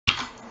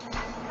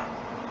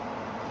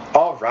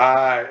All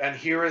right, and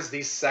here is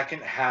the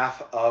second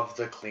half of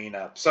the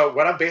cleanup. So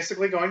what I'm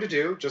basically going to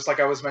do, just like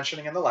I was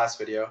mentioning in the last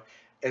video,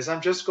 is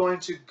I'm just going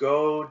to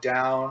go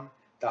down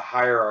the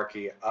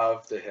hierarchy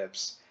of the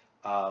hips.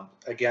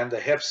 Again,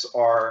 the hips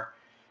are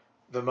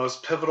the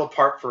most pivotal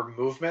part for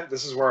movement.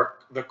 This is where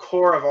the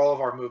core of all of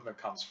our movement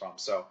comes from.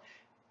 So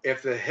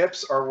if the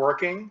hips are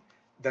working,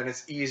 then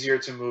it's easier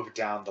to move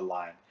down the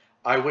line.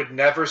 I would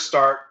never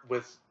start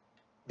with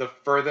the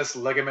furthest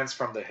ligaments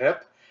from the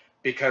hip,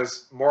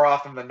 because more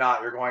often than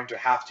not, you're going to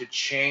have to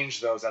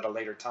change those at a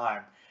later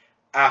time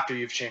after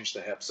you've changed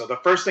the hip. So the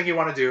first thing you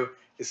want to do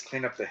is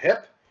clean up the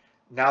hip.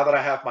 Now that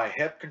I have my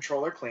hip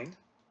controller cleaned,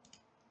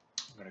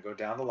 I'm going to go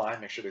down the line,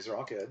 make sure these are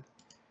all good.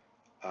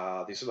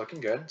 These are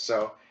looking good.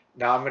 So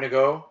now I'm going to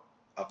go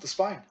up the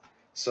spine.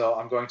 So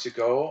I'm going to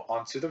go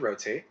onto the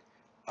rotate.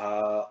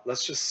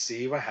 Let's just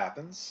see what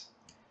happens.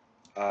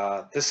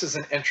 This is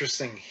an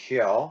interesting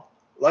heel.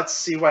 Let's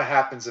see what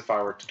happens if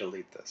I were to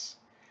delete this.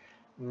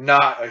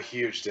 Not a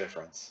huge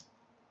difference.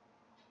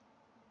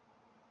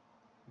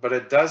 But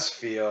it does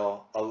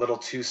feel a little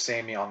too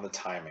samey on the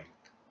timing.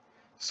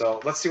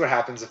 So let's see what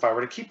happens if I were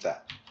to keep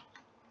that.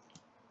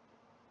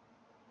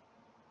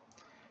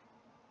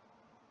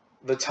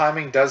 The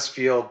timing does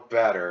feel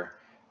better,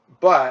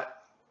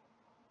 but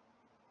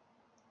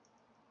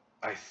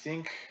I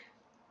think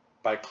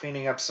by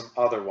cleaning up some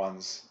other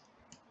ones,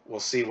 we'll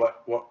see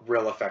what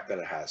real effect that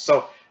it has.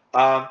 So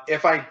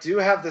if I do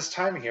have this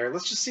timing here,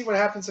 let's just see what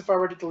happens if I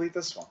were to delete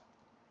this one.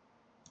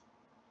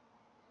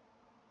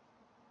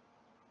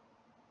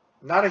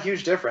 Not a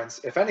huge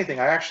difference. If anything,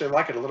 I actually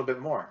like it a little bit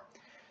more.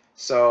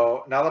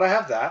 So now that I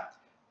have that,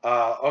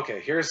 okay,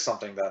 here's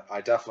something that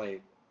I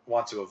definitely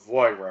want to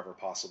avoid wherever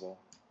possible.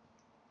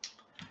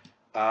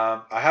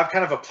 I have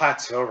kind of a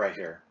plateau right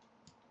here.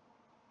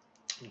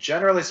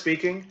 Generally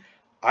speaking,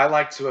 I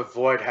like to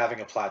avoid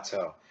having a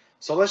plateau.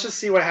 So let's just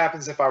see what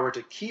happens if I were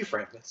to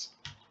keyframe this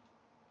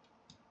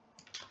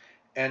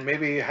and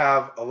maybe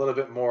have a little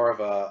bit more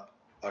of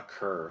a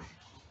curve.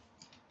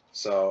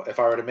 So if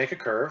I were to make a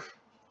curve,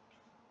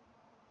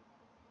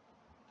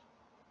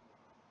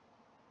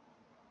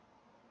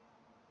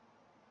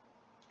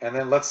 and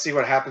then let's see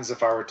what happens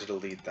if I were to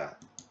delete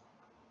that.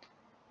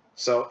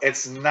 So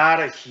it's not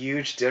a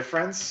huge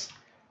difference,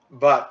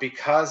 but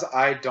because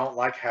I don't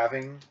like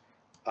having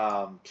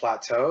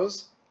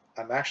plateaus,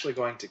 I'm actually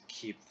going to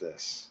keep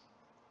this.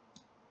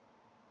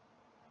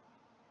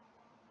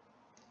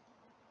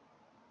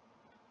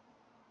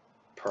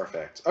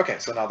 Perfect. Okay,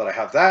 so now that I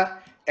have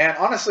that, and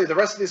honestly, the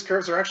rest of these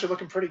curves are actually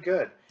looking pretty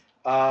good.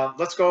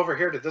 Let's go over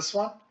here to this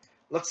one.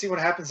 Let's see what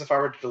happens if I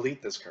were to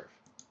delete this curve.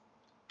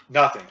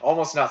 Nothing,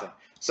 almost nothing.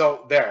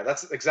 So there,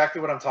 that's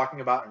exactly what I'm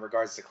talking about in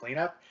regards to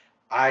cleanup.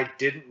 I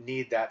didn't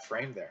need that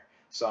frame there,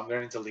 so I'm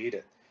going to delete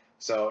it.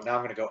 So now I'm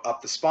going to go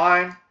up the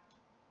spine,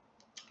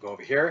 go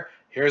over here.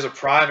 Here's a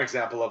prime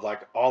example of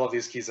like all of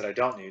these keys that I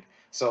don't need.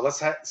 So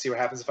let's see what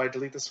happens if I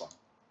delete this one.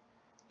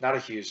 Not a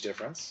huge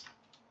difference.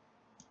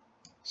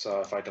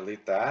 So if I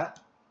delete that,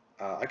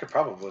 I could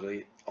probably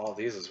delete all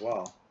these as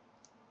well.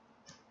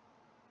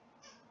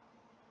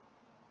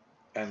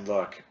 And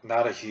look,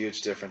 not a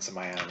huge difference in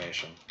my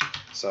animation.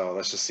 So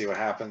let's just see what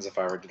happens if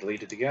I were to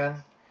delete it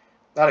again.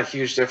 Not a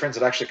huge difference.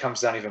 It actually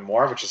comes down even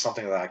more, which is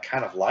something that I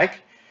kind of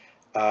like.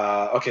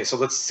 Okay, so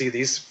let's see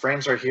these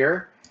frames right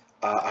here.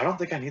 I don't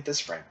think I need this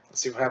frame. Let's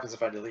see what happens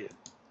if I delete it.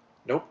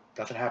 Nope,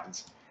 nothing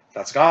happens.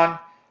 That's gone.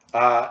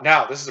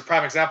 Now, this is a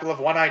prime example of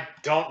one I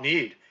don't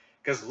need.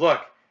 Because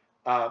look,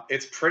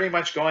 it's pretty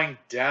much going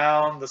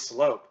down the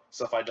slope.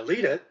 So if I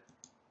delete it,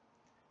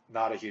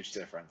 not a huge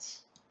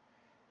difference.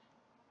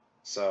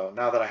 So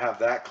now that I have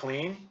that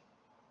clean,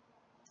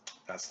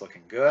 that's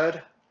looking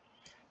good.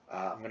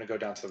 I'm going to go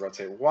down to the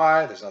rotate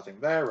Y. There's nothing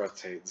there.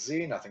 Rotate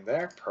Z, nothing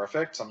there.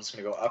 Perfect. So I'm just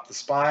going to go up the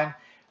spine.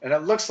 And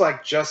it looks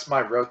like just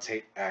my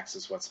rotate X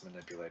is what's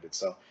manipulated.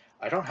 So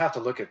I don't have to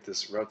look at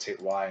this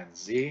rotate Y and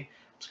Z. I'm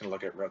just going to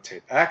look at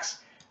rotate X.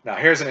 Now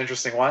here's an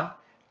interesting one.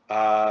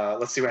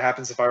 Let's see what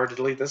happens if I were to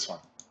delete this one.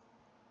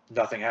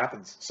 Nothing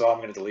happens. So I'm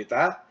going to delete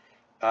that.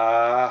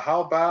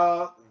 How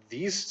about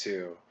these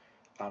two?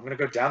 I'm going to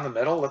go down the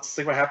middle. Let's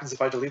see what happens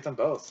if I delete them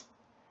both.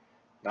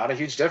 Not a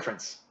huge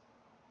difference.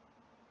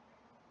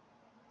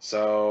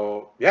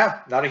 So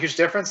yeah, not a huge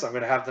difference. I'm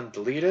going to have them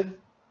deleted.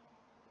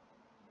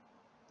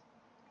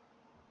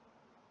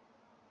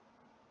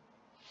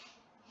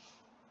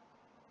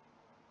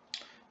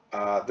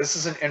 This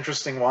is an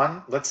interesting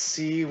one. Let's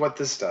see what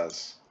this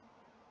does.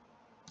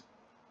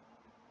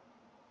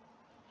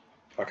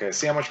 Okay,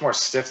 see how much more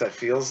stiff that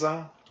feels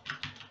though?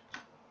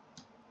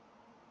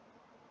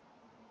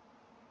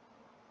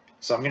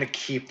 So I'm going to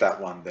keep that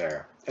one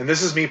there. And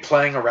this is me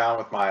playing around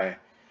with my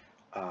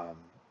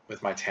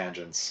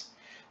tangents.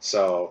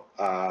 So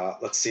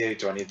let's see,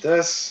 do I need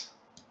this?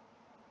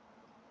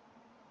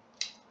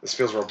 This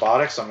feels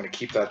robotic, so I'm going to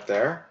keep that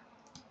there.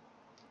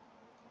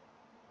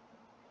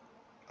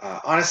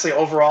 Honestly,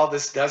 overall,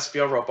 this does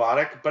feel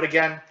robotic. But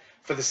again,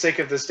 for the sake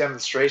of this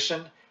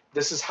demonstration,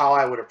 this is how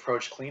I would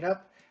approach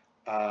cleanup.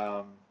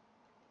 Now,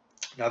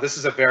 this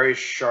is a very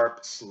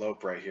sharp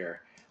slope right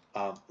here.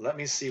 Let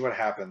me see what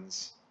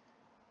happens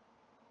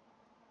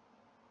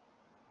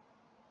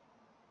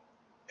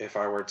if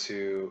I were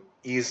to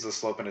ease the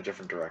slope in a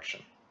different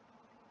direction.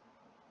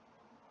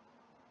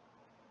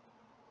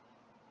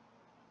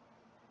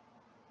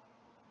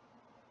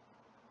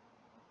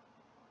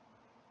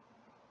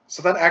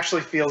 So that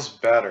actually feels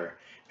better.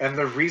 And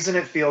the reason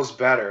it feels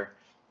better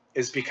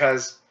is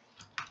because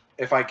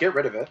if I get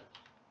rid of it,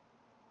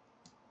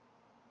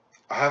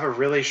 I have a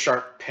really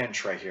sharp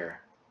pinch right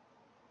here.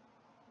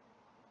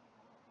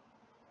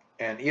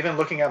 And even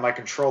looking at my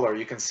controller,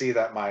 you can see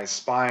that my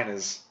spine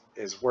is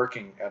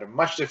working at a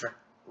much different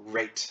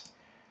rate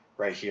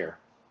right here.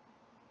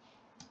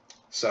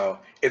 So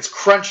it's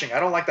crunching. I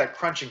don't like that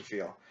crunching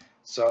feel.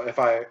 So if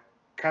I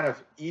kind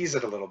of ease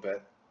it a little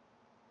bit,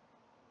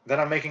 then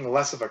I'm making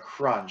less of a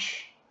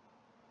crunch,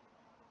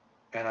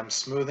 and I'm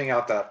smoothing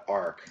out that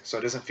arc so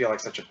it doesn't feel like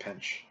such a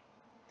pinch.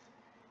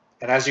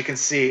 And as you can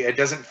see, it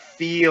doesn't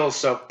feel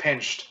so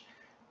pinched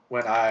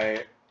when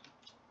I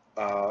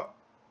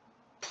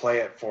play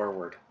it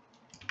forward.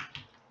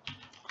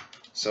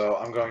 So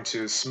I'm going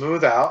to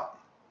smooth out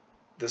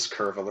this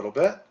curve a little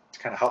bit to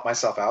kind of help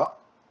myself out.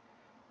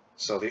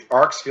 So the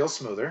arcs feel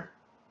smoother.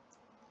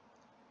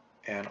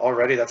 And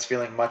already that's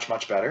feeling much,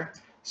 much better.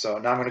 So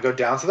now I'm going to go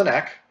down to the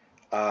neck.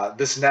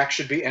 This neck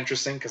should be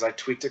interesting because I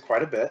tweaked it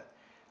quite a bit.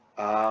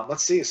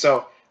 Let's see.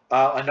 So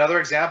another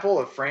example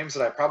of frames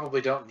that I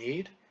probably don't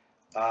need.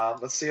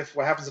 Let's see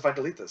what happens if I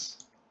delete this.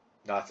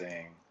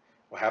 Nothing.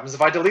 What happens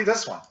if I delete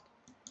this one?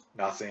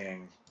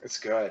 Nothing. It's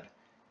good.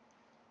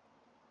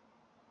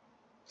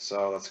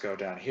 So let's go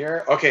down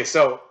here. Okay,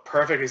 so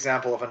perfect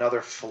example of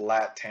another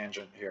flat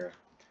tangent here.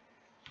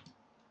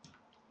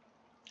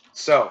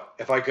 So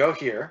if I go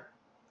here,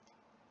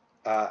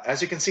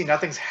 as you can see,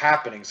 nothing's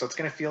happening, so it's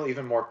going to feel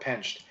even more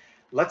pinched.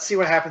 Let's see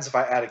what happens if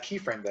I add a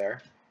keyframe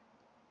there,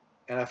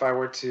 and if I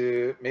were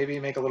to maybe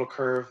make a little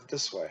curve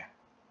this way.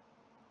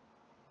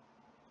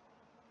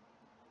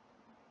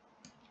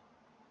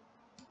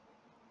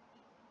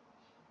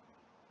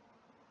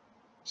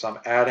 So I'm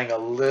adding a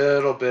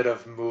little bit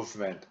of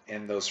movement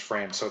in those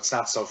frames so it's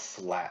not so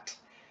flat.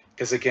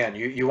 Because again,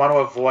 you want to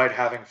avoid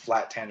having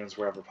flat tangents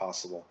wherever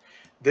possible.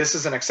 This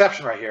is an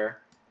exception right here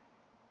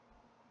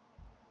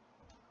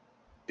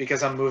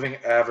because I'm moving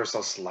ever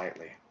so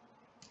slightly.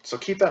 So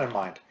keep that in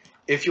mind.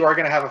 If you are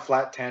going to have a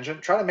flat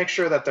tangent, try to make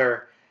sure that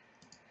they're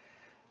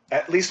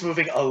at least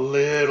moving a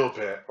little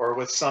bit or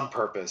with some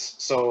purpose.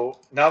 So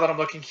now that I'm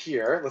looking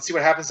here, let's see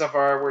what happens if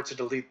I were to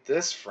delete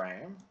this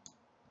frame.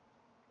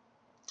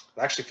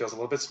 It actually feels a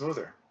little bit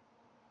smoother.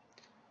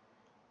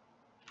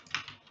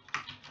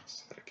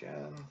 Let's do that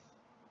again.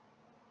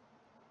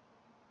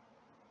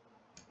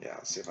 Yeah,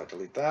 let's see if I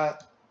delete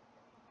that.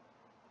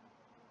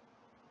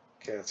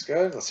 Okay, that's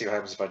good. Let's see what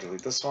happens if I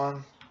delete this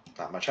one.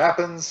 Not much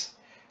happens.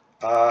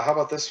 How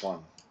about this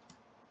one?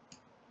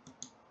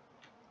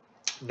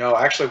 No,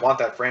 I actually want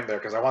that frame there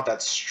because I want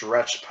that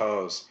stretched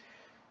pose.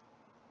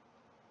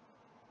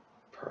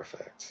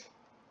 Perfect.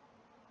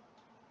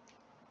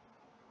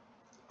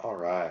 All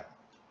right.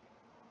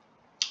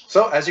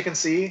 So as you can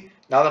see,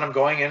 now that I'm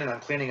going in and I'm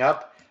cleaning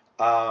up,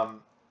 and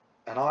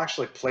I'll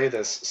actually play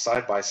this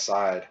side by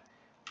side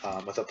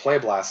with a play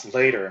blast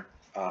later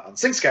on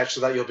SyncSketch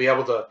so that you'll be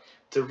able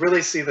to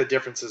really see the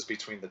differences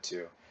between the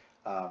two.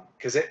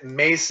 Because it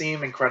may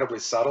seem incredibly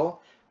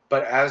subtle,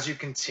 but as you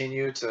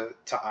continue to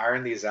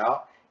iron these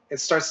out,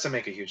 it starts to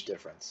make a huge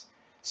difference.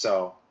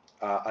 So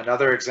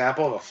another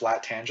example of a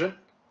flat tangent.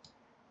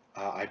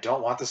 I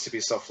don't want this to be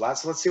so flat,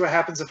 so let's see what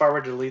happens if I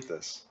were to delete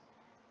this.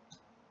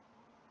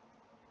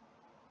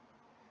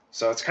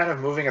 So it's kind of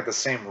moving at the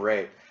same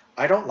rate.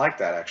 I don't like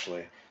that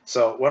actually.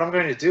 So what I'm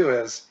going to do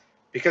is,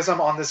 because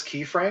I'm on this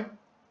keyframe,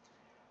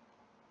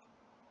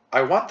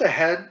 I want the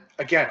head,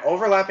 again,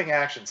 overlapping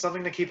action,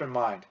 something to keep in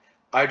mind.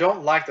 I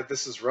don't like that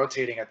this is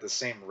rotating at the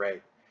same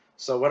rate.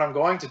 So what I'm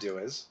going to do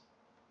is,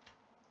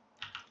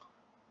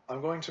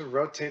 I'm going to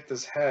rotate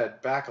this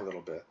head back a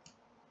little bit.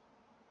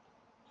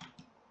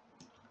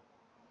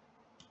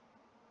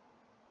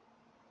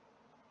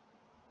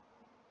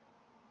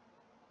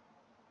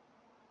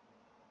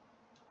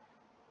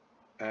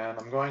 And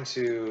I'm going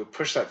to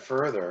push that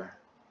further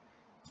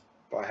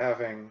by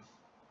having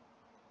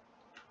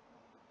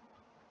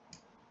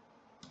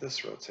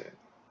this rotate.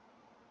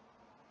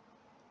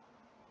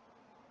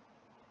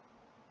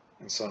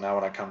 And so now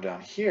when I come down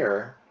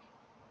here,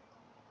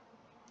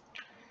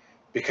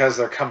 because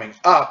they're coming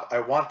up, I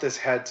want this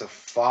head to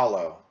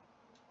follow.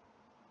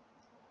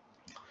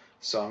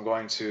 So I'm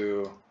going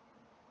to,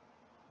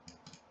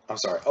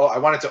 I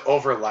want it to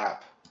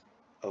overlap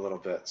a little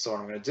bit. So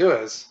what I'm going to do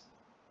is,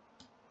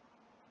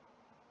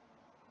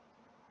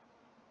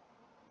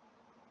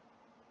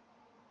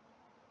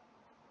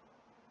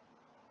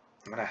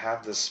 I'm going to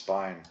have this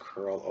spine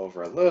curl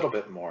over a little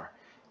bit more.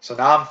 So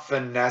now I'm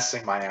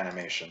finessing my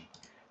animation.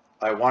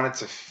 I want it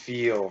to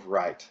feel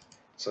right.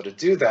 So to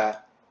do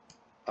that,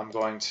 I'm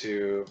going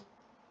to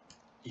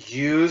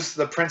use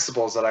the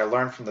principles that I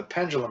learned from the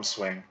pendulum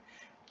swing,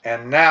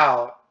 and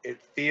now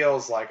it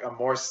feels like a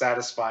more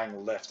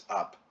satisfying lift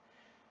up.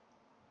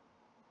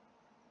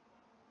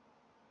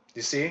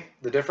 You see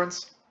the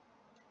difference?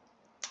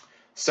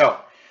 So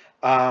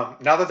now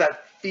that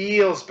that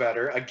feels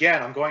better,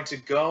 again, I'm going to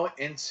go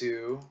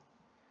into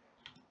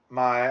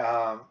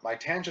my, my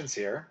tangents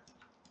here.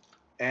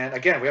 And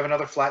again, we have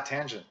another flat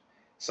tangent.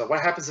 So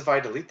what happens if I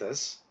delete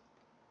this?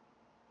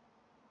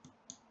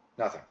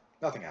 Nothing.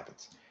 Nothing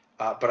happens.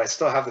 But I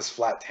still have this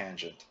flat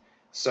tangent.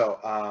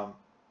 So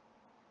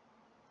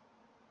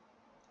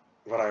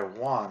what I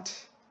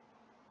want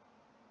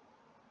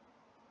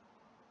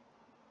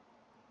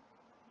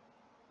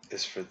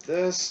is for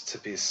this to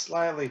be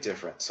slightly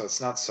different, so it's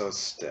not so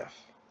stiff.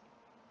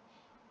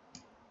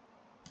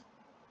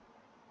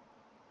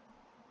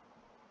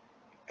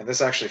 And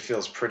this actually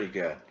feels pretty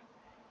good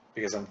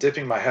because I'm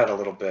dipping my head a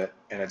little bit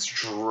and it's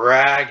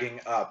dragging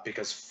up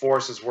because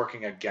force is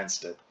working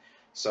against it.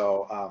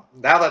 So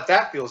now that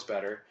that feels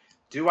better,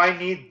 do I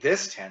need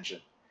this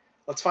tangent?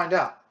 Let's find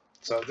out.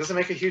 So it doesn't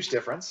make a huge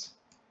difference,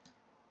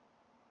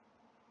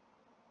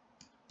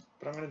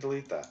 but I'm going to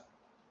delete that.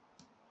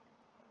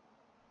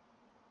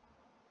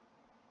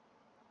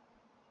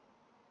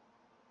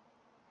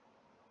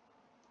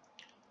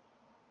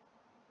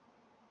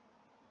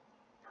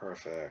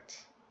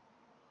 Perfect.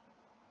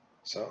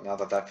 So now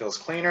that that feels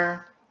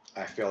cleaner,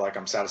 I feel like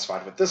I'm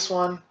satisfied with this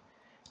one.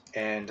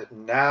 And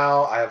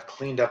now I have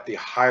cleaned up the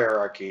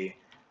hierarchy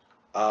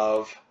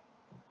of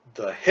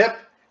the hip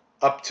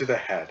up to the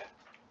head.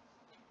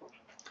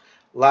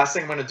 Last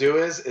thing I'm going to do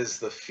is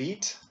the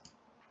feet.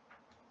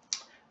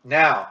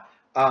 Now,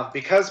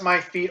 because my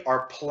feet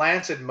are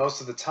planted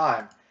most of the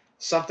time,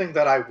 something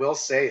that I will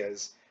say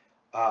is,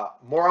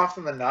 more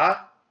often than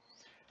not,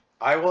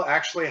 I will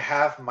actually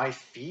have my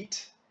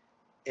feet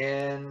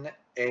in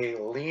a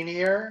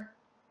linear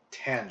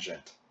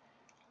tangent.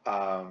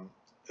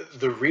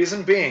 The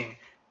reason being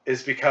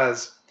is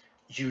because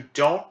you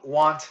don't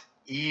want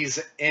ease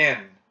in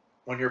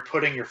when you're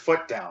putting your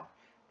foot down.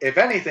 If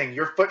anything,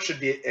 your foot should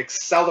be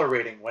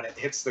accelerating when it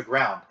hits the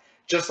ground.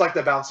 Just like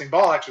the bouncing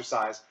ball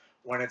exercise,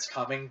 when it's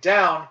coming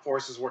down,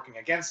 force is working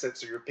against it,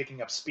 so you're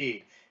picking up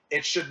speed.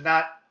 It should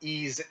not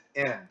ease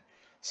in.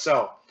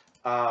 So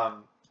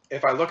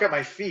if I look at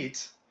my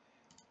feet,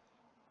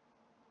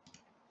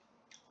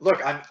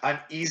 look, I'm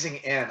easing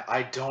in.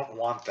 I don't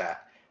want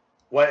that.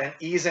 What an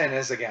ease in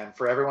is, again,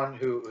 for everyone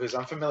who's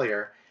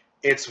unfamiliar,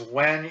 it's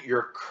when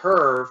your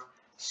curve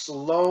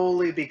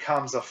slowly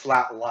becomes a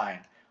flat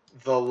line.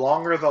 The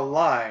longer the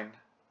line,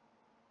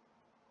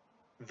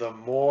 the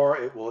more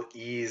it will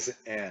ease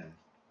in.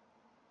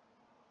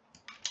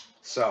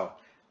 So,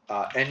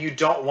 and you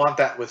don't want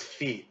that with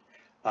feet.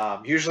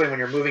 Usually when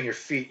you're moving your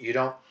feet, you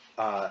don't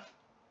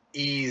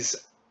ease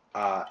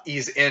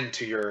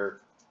into your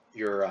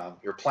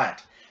plant.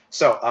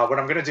 So what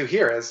I'm going to do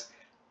here is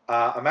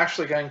I'm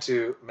actually going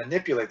to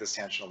manipulate this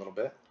tangent a little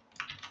bit.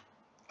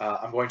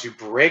 I'm going to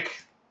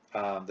break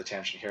the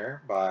tangent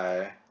here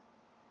by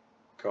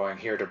going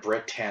here to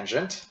break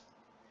tangent.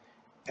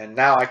 And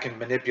now I can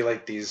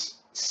manipulate these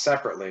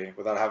separately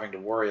without having to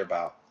worry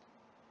about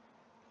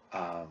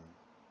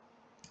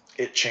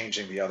it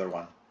changing the other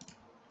one.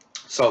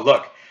 So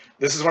look,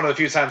 this is one of the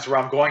few times where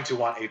I'm going to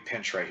want a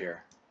pinch right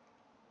here.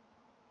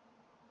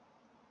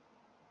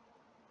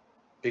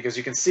 Because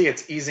you can see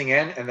it's easing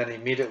in and then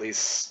immediately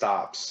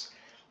stops.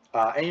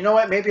 And you know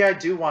what? Maybe I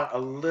do want a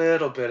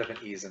little bit of an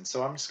ease in.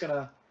 So I'm just going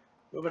to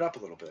move it up a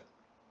little bit.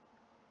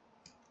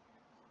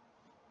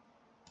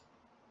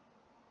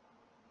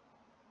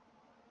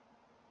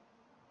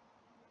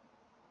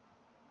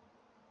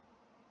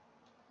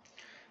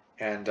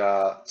 And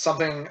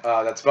something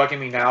that's bugging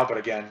me now, but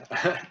again,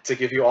 to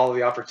give you all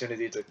the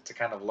opportunity to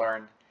kind of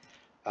learn,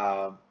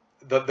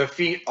 the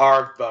feet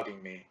are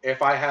bugging me.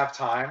 If I have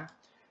time,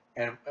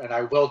 and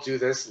I will do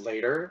this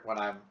later when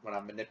I'm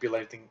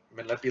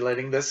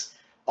manipulating this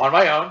on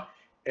my own,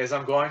 is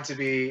I'm going to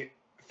be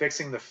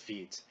fixing the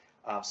feet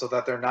so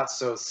that they're not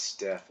so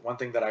stiff. One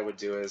thing that I would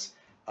do is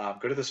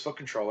go to this foot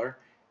controller,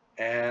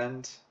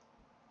 and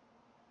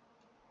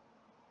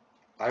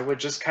I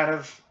would just kind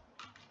of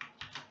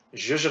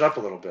zhuzh it up a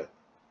little bit.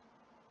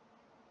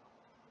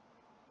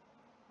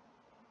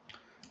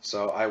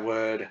 So I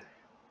would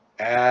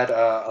add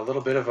a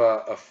little bit of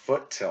a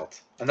foot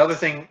tilt. Another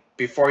thing,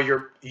 before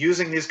you're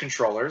using these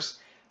controllers,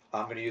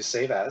 I'm going to use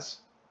Save As,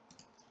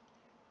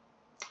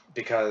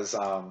 because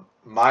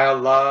Maya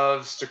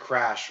loves to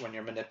crash when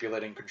you're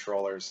manipulating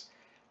controllers.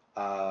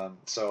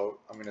 So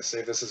I'm going to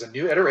save this as a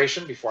new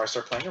iteration before I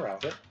start playing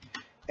around with it.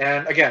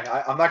 And again,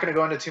 I'm not going to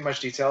go into too much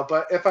detail,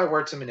 but if I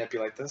were to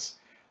manipulate this,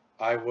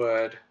 I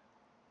would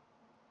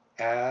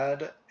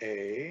add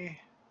a,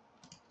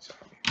 so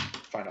let me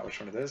find out which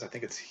one it is. I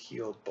think it's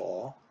heel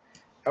ball.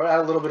 I would add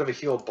a little bit of a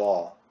heel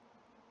ball.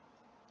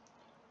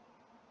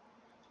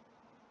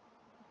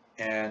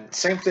 And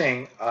same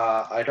thing,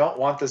 I don't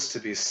want this to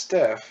be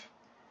stiff,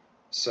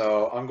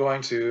 so I'm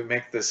going to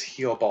make this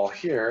heel ball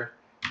here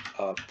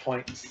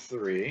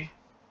 0.3.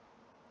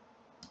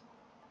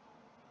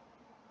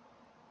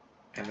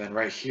 And then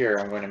right here,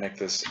 I'm going to make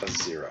this a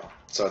 0.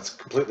 So it's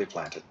completely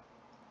planted.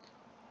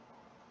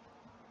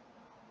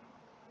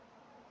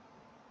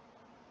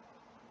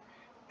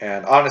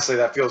 And honestly,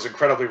 that feels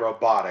incredibly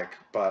robotic,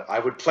 but I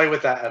would play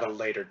with that at a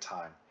later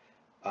time.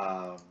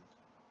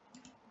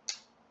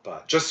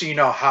 But just so you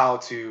know how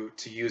to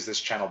use this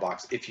channel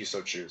box, if you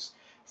so choose,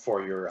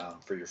 for your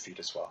feed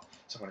as well.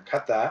 So I'm going to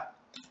cut that.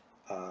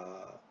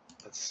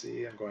 Let's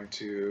see, I'm going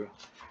to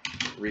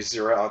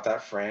re-zero out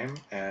that frame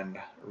and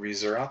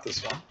re-zero out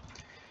this one.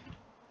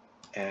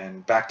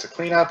 And back to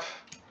cleanup.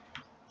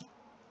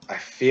 I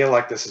feel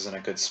like this is in a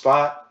good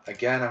spot.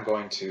 Again, I'm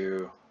going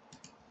to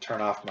turn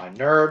off my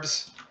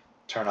NURBS,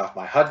 turn off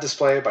my HUD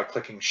display by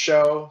clicking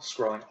Show,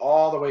 scrolling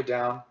all the way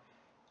down,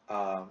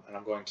 and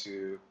I'm going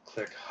to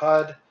click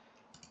HUD.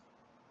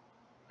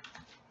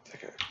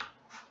 Take a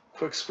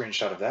quick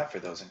screenshot of that for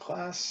those in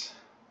class,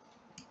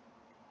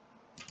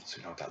 so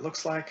you know what that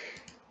looks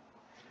like.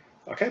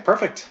 Okay,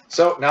 perfect.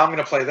 So now I'm going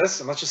to play this,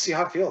 and let's just see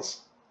how it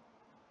feels.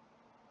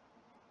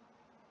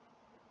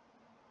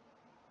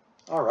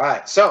 All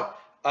right, so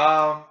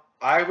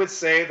I would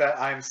say that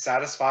I'm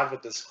satisfied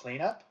with this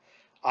cleanup.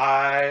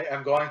 I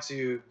am going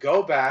to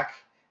go back,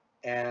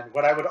 and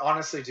what I would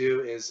honestly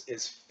do is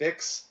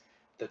fix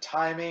the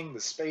timing,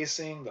 the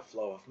spacing, the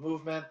flow of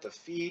movement, the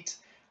feet,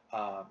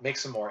 make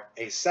some more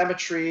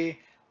asymmetry.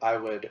 I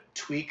would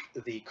tweak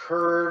the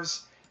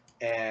curves,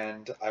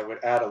 and I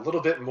would add a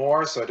little bit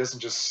more so it doesn't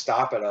just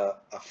stop at a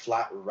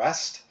flat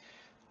rest.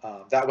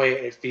 That way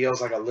it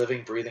feels like a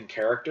living, breathing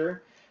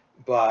character.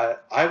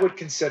 But I would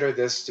consider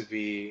this to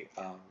be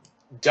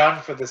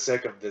done for the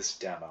sake of this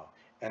demo.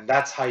 And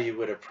that's how you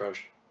would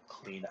approach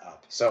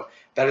cleanup. So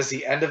that is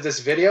the end of this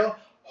video.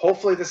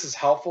 Hopefully this is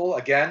helpful.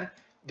 Again,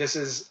 this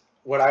is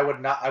what I would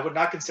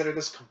not consider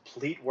this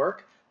complete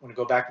work. I'm going to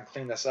go back and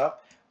clean this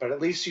up, but at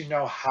least you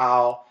know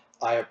how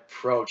I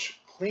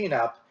approach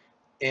cleanup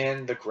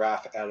in the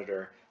graph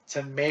editor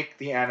to make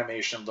the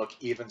animation look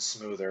even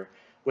smoother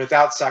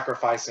without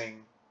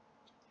sacrificing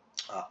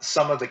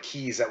some of the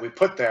keys that we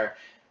put there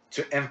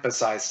to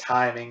emphasize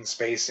timing,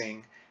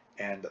 spacing,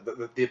 and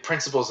the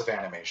principles of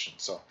animation.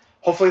 So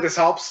hopefully this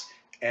helps,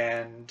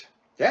 and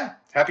yeah,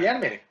 happy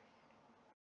animating.